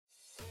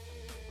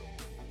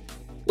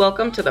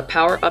Welcome to the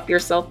Power Up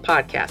Yourself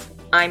podcast.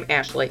 I'm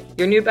Ashley,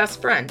 your new best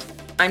friend.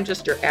 I'm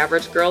just your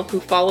average girl who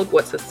followed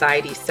what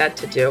society said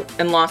to do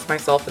and lost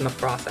myself in the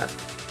process.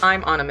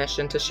 I'm on a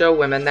mission to show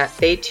women that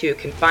they too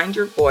can find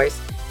your voice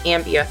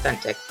and be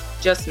authentic.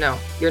 Just know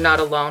you're not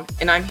alone,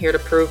 and I'm here to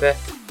prove it.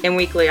 In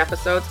weekly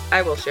episodes,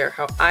 I will share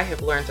how I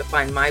have learned to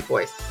find my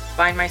voice,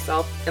 find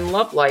myself, and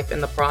love life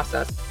in the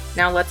process.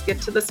 Now let's get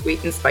to the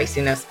sweet and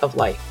spiciness of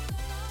life.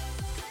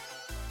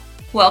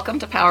 Welcome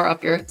to Power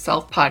Up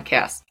Yourself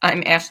podcast.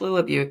 I'm Ashley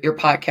LeBute, your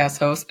podcast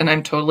host, and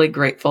I'm totally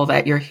grateful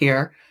that you're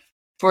here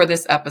for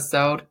this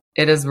episode.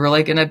 It is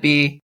really going to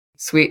be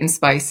sweet and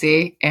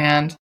spicy,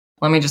 and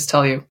let me just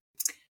tell you,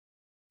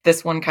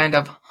 this one kind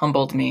of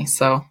humbled me,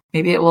 so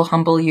maybe it will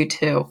humble you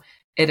too.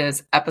 It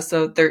is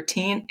episode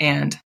 13,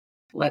 and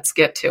let's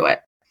get to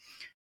it.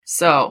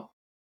 So,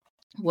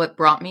 what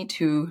brought me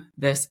to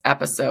this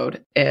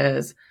episode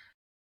is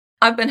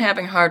I've been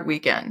having a hard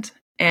weekend,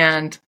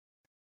 and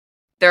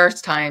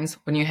there's times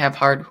when you have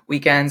hard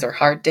weekends or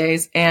hard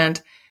days,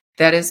 and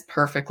that is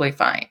perfectly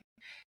fine.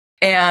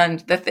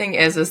 And the thing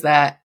is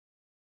that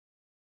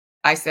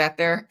I sat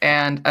there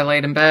and I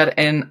laid in bed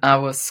and I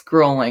was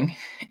scrolling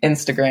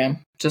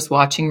Instagram, just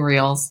watching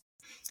reels.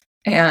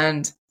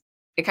 And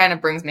it kind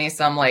of brings me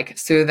some like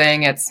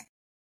soothing. It's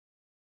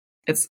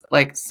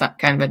like some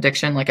kind of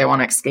addiction. Like I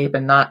want to escape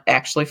and not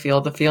actually feel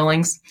the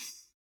feelings.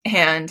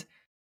 And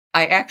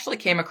I actually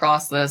came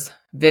across this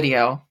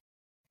video.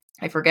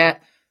 I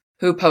forget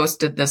who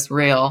posted this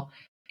reel.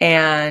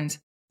 And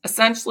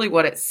essentially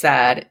what it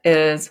said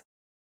is,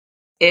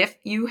 if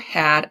you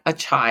had a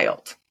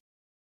child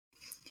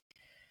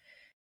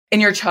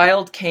and your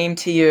child came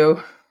to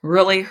you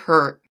really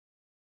hurt,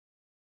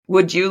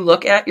 would you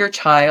look at your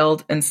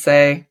child and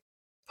say,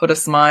 put a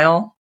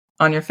smile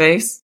on your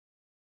face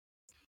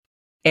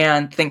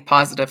and think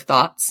positive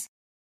thoughts?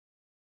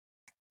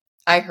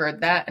 I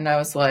heard that and I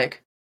was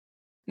like,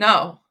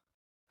 no,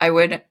 I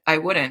wouldn't.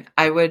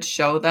 I would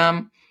show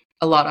them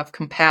a lot of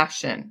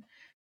compassion.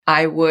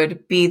 I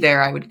would be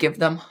there. I would give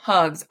them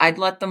hugs. I'd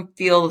let them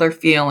feel their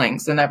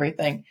feelings and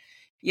everything.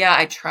 Yeah,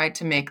 I tried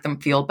to make them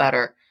feel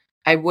better.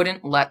 I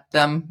wouldn't let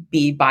them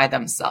be by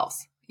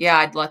themselves. Yeah,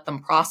 I'd let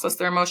them process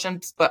their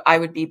emotions, but I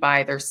would be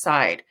by their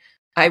side.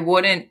 I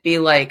wouldn't be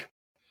like,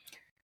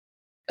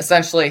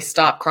 essentially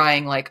stop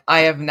crying. Like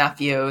I have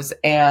nephews,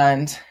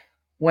 and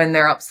when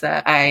they're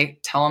upset, I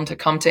tell them to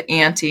come to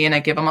auntie and I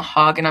give them a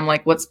hug and I'm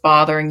like, what's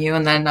bothering you?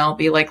 And then I'll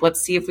be like,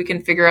 let's see if we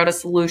can figure out a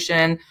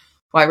solution,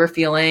 why we're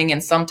feeling.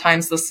 And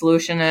sometimes the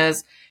solution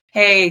is,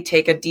 hey,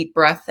 take a deep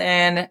breath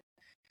in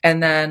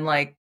and then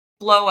like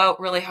blow out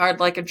really hard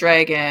like a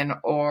dragon,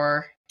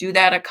 or do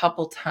that a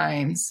couple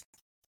times.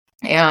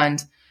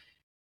 And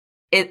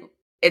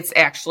it's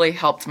actually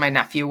helped my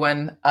nephew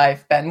when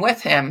I've been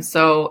with him.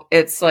 So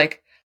it's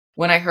like,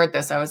 when I heard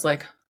this, I was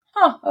like,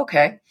 huh,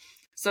 okay.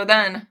 So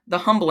then the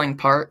humbling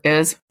part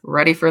is,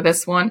 ready for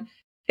this one,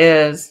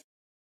 is,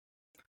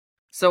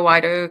 so why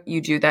do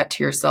you do that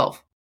to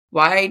yourself?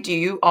 Why do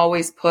you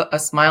always put a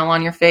smile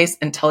on your face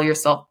and tell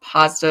yourself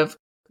positive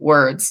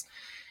words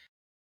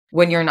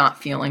when you're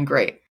not feeling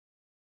great?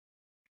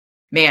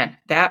 Man,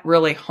 that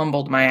really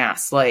humbled my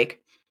ass.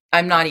 Like,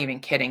 I'm not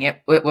even kidding.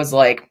 It was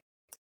like,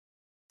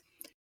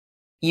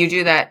 you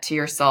do that to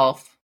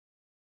yourself,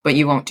 but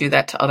you won't do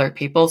that to other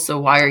people. So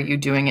why are you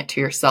doing it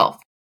to yourself?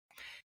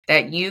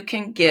 That you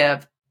can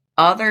give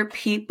other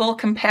people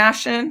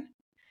compassion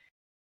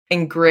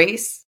and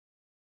grace,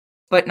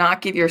 but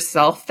not give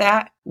yourself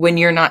that when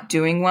you're not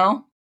doing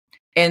well,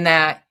 and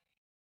that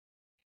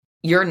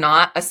you're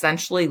not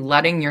essentially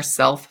letting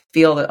yourself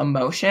feel the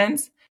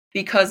emotions.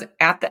 Because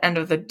at the end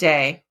of the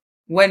day,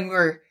 when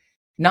we're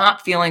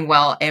not feeling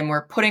well and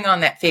we're putting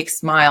on that fake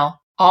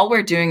smile, all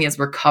we're doing is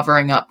we're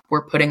covering up.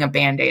 We're putting a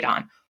Band-Aid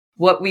on.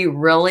 What we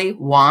really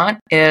want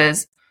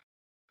is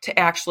to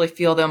actually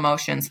feel the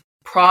emotions,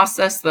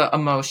 process the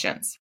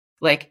emotions.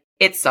 Like,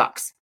 it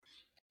sucks.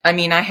 I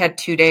mean, I had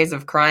 2 days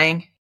of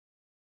crying.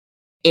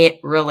 It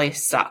really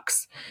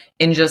sucks.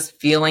 And just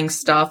feeling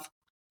stuff,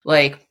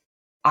 like,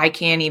 I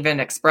can't even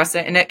express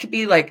it. And it could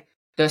be like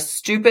the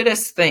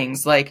stupidest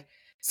things, like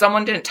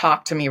someone didn't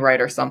talk to me right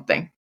or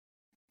something.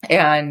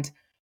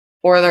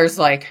 Or there's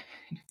like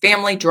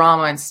family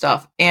drama and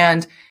stuff.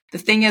 And the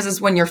thing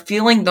is when you're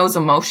feeling those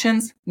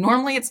emotions,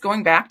 normally it's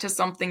going back to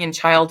something in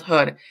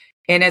childhood.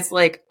 And it's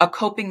like a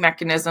coping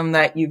mechanism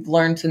that you've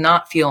learned to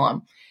not feel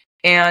them.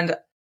 And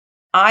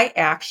I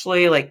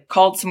actually like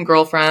called some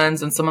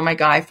girlfriends and some of my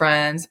guy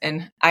friends,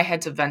 and I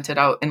had to vent it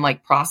out and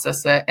like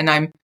process it. And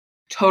I'm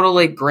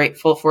totally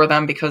grateful for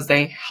them because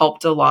they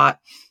helped a lot.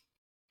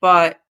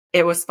 But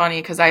it was funny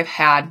because I've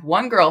had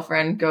one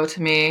girlfriend go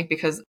to me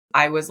because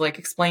I was like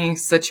explaining the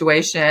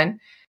situation,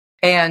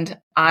 and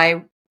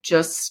I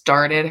just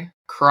started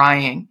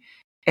crying.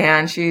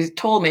 And she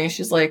told me,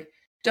 she's like,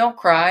 don't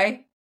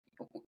cry.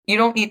 You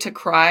don't need to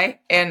cry.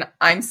 And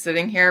I'm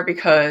sitting here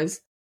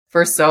because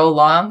for so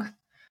long,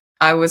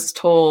 I was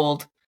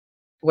told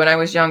when I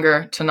was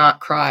younger to not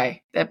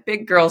cry, that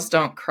big girls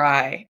don't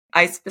cry.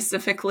 I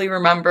specifically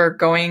remember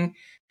going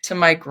to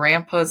my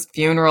grandpa's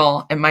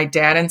funeral and my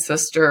dad and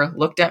sister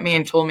looked at me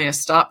and told me to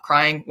stop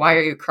crying. Why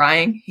are you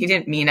crying? He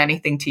didn't mean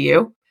anything to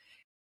you.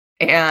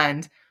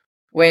 And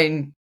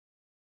when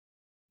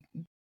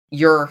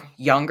you're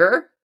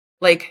younger,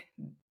 like,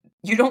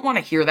 you don't want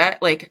to hear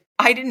that. Like,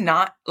 I did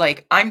not,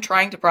 like, I'm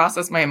trying to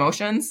process my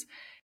emotions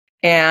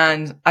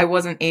and I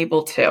wasn't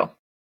able to.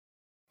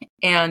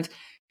 And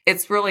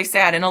it's really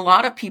sad. And a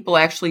lot of people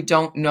actually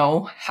don't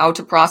know how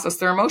to process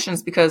their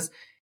emotions because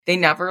they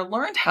never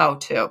learned how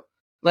to.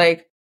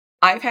 Like,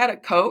 I've had a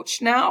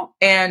coach now,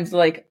 and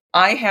like,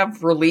 I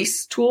have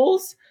release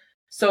tools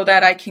so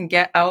that I can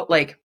get out.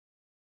 Like,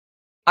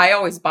 I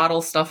always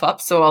bottle stuff up,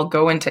 so I'll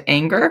go into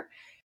anger.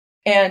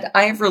 And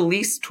I have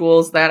release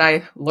tools that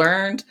I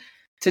learned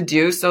to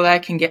do so that I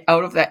can get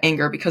out of that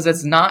anger, because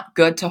it's not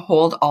good to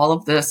hold all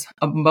of this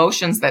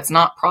emotions that's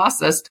not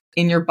processed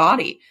in your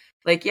body.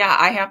 Like, yeah,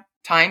 I have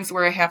times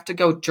where I have to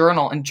go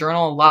journal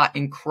a lot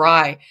and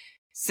cry,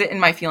 sit in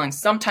my feelings.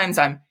 Sometimes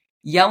I'm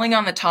yelling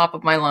on the top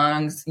of my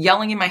lungs,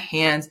 yelling in my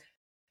hands,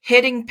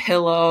 hitting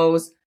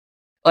pillows.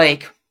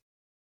 Like,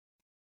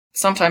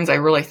 sometimes I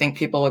really think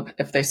people,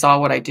 if they saw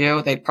what I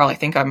do, they'd probably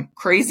think I'm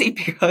crazy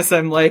because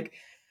I'm like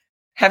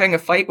having a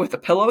fight with a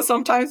pillow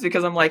sometimes,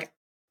 because I'm like,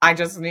 I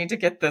just need to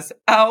get this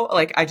out.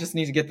 Like, I just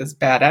need to get this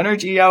bad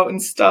energy out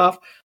and stuff.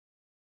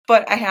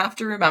 But I have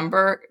to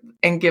remember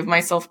and give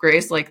myself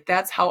grace. Like,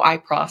 that's how I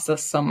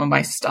process some of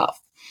my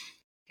stuff.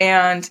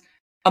 And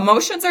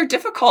emotions are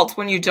difficult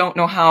when you don't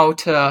know how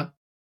to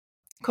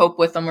cope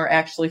with them or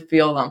actually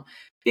feel them.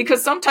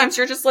 Because sometimes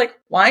you're just like,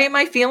 why am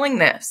I feeling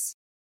this?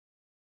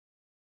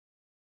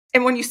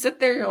 And when you sit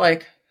there, you're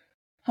like,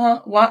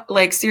 huh, what?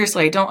 Like,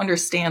 seriously, I don't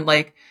understand.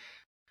 Like,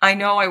 I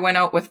know I went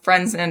out with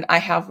friends and I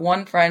have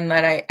one friend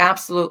that I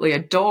absolutely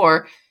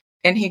adore.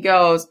 And he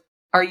goes,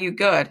 are you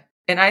good?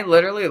 And I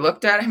literally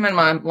looked at him and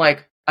I'm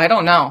like, I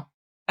don't know.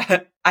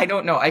 I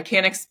don't know. I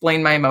can't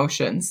explain my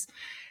emotions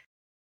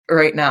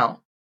right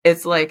now.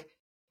 It's like,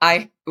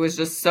 I was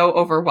just so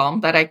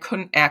overwhelmed that I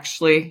couldn't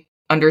actually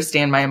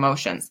understand my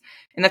emotions.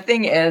 And the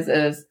thing is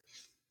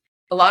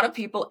a lot of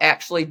people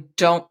actually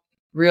don't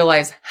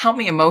realize how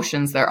many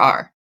emotions there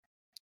are.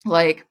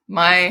 Like,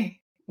 my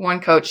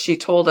one coach, she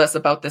told us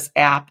about this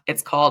app.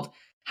 It's called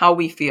How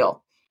We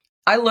Feel.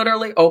 I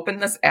literally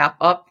opened this app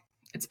up.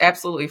 It's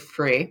absolutely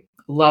free.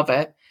 Love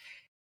it.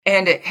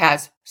 And it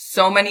has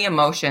so many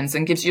emotions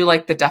and gives you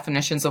like the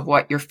definitions of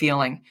what you're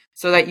feeling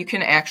so that you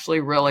can actually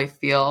really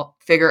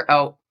figure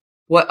out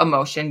what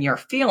emotion you're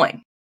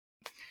feeling.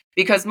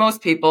 Because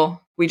most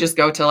people, we just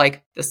go to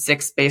like the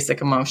 6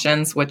 basic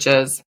emotions, which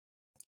is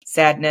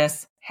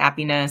sadness,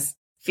 happiness,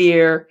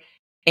 fear,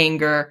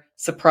 anger,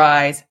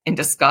 surprise, and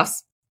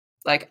disgust.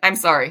 Like, I'm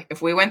sorry,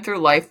 if we went through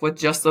life with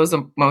just those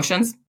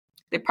emotions,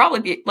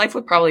 life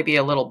would probably be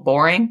a little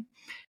boring.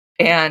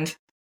 And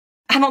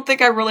I don't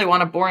think I really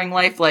want a boring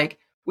life. Like,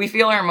 we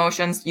feel our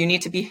emotions. You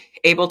need to be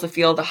able to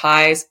feel the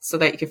highs so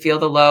that you can feel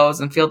the lows,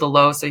 and feel the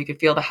lows so you can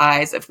feel the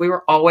highs. If we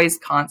were always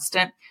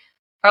constant,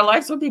 our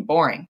lives would be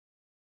boring.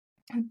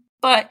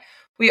 But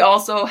we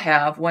also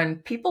have, when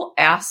people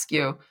ask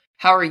you,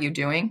 how are you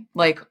doing?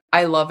 Like,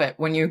 I love it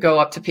when you go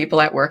up to people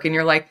at work and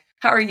you're like,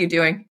 how are you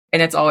doing?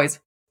 And it's always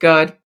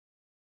good.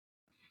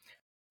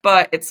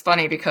 But it's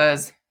funny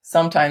because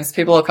sometimes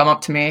people will come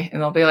up to me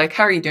and they'll be like,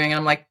 how are you doing? And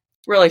I'm like,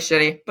 really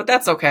shitty, but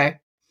that's okay.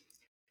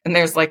 And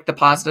there's like the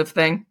positive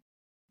thing.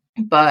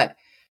 But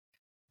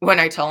when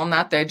I tell them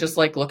that, they just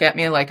like look at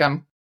me like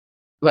I'm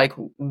like,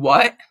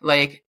 what?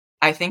 Like,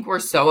 I think we're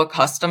so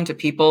accustomed to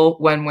people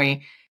when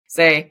we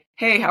say,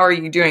 hey, how are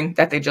you doing?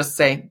 That they just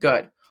say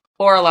good.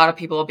 Or a lot of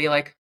people will be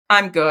like,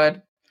 I'm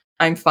good.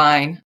 I'm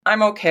fine.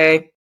 I'm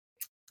okay.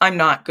 I'm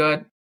not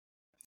good.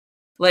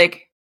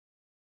 Like,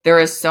 there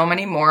is so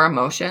many more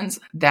emotions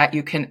that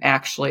you can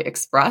actually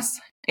express.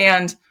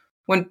 And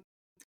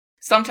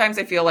sometimes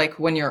I feel like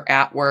when you're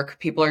at work,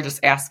 people are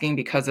just asking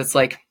because it's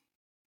like,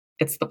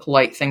 it's the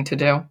polite thing to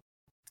do.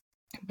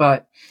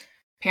 But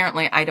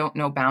apparently I don't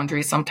know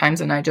boundaries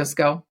sometimes, and I just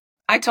go,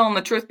 I tell them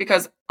the truth,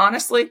 because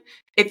honestly,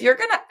 if you're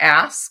going to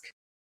ask,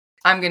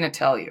 I'm going to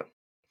tell you.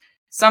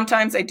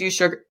 Sometimes I do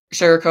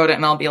sugarcoat it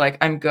and I'll be like,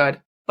 I'm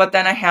good. But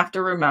then I have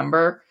to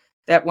remember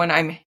that when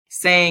I'm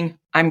saying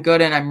I'm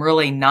good and I'm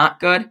really not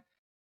good,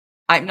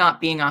 I'm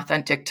not being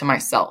authentic to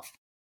myself.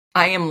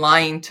 I am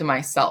lying to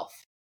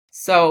myself.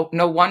 So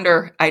no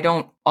wonder I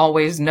don't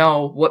always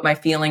know what my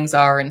feelings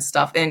are and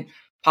stuff. And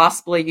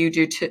possibly you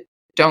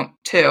don't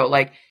too.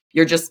 Like,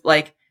 you're just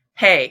like,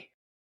 hey,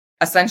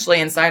 essentially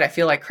inside I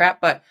feel like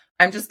crap, but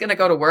I'm just going to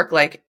go to work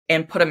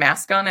and put a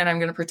mask on and I'm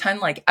going to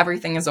pretend like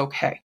everything is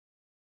okay.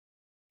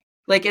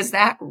 Like, is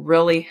that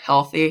really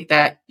healthy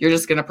that you're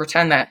just going to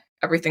pretend that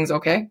everything's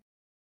okay?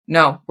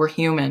 No, we're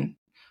human.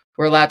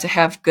 We're allowed to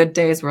have good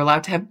days. We're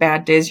allowed to have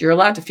bad days. You're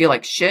allowed to feel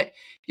like shit.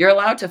 You're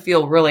allowed to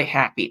feel really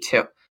happy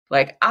too.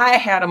 Like, I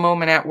had a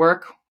moment at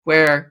work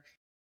where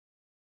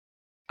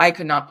I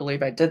could not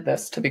believe I did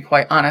this, to be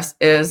quite honest,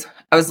 is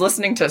I was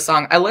listening to a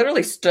song. I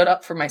literally stood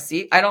up from my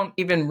seat. I don't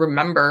even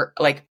remember,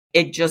 like,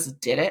 it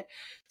just did it.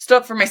 Stood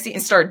up from my seat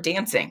and started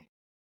dancing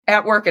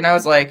at work. And I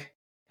was like,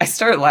 I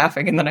started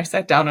laughing and then I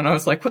sat down and I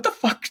was like, what the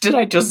fuck did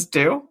I just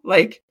do?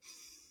 Like,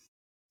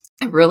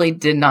 I really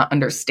did not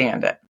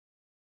understand it.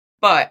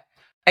 But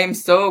I am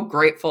so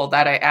grateful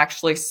that I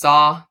actually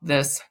saw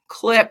this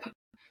clip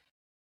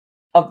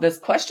of this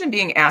question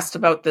being asked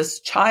about this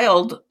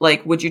child.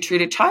 Like, would you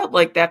treat a child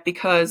like that?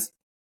 Because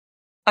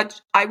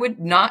I would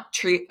not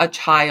treat a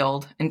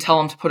child and tell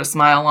them to put a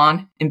smile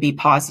on and be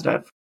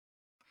positive.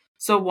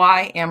 So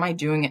why am I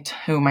doing it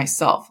to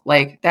myself?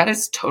 Like, that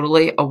is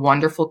totally a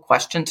wonderful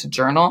question to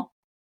journal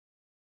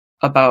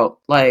about.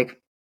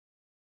 Like,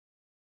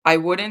 I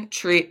wouldn't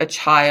treat a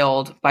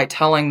child by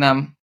telling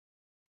them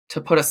to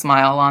put a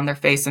smile on their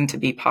face and to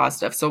be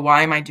positive. So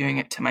why am I doing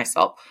it to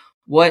myself?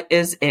 What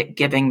is it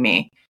giving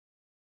me?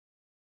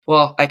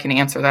 Well, I can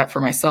answer that for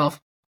myself.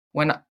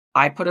 When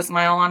I put a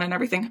smile on and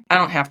everything, I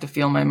don't have to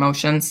feel my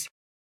emotions.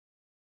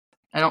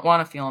 I don't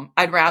want to feel them.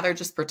 I'd rather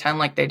just pretend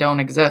like they don't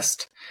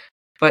exist.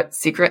 But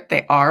secret,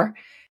 they are.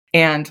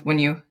 And when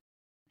you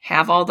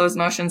have all those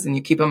emotions and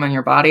you keep them in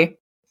your body,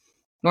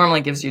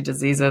 normally gives you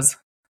diseases.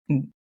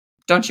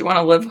 Don't you want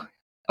to live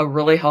a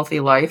really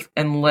healthy life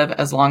and live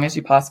as long as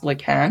you possibly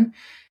can?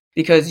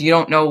 Because you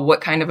don't know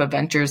what kind of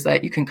adventures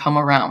that you can come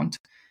around.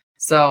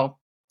 So,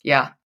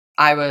 yeah,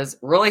 I was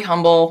really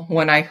humble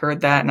when I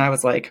heard that. And I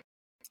was like,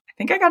 I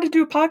think I got to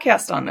do a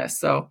podcast on this.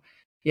 So,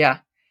 yeah,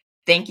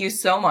 thank you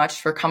so much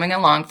for coming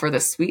along for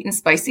this sweet and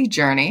spicy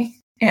journey.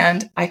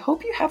 And I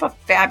hope you have a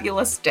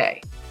fabulous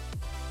day.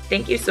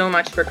 Thank you so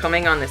much for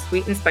coming on this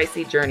sweet and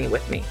spicy journey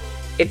with me.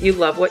 If you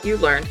love what you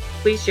learned,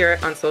 please share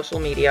it on social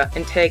media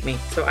and tag me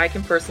so I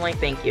can personally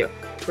thank you.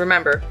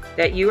 Remember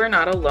that you are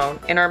not alone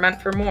and are meant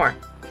for more.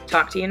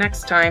 Talk to you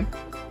next time.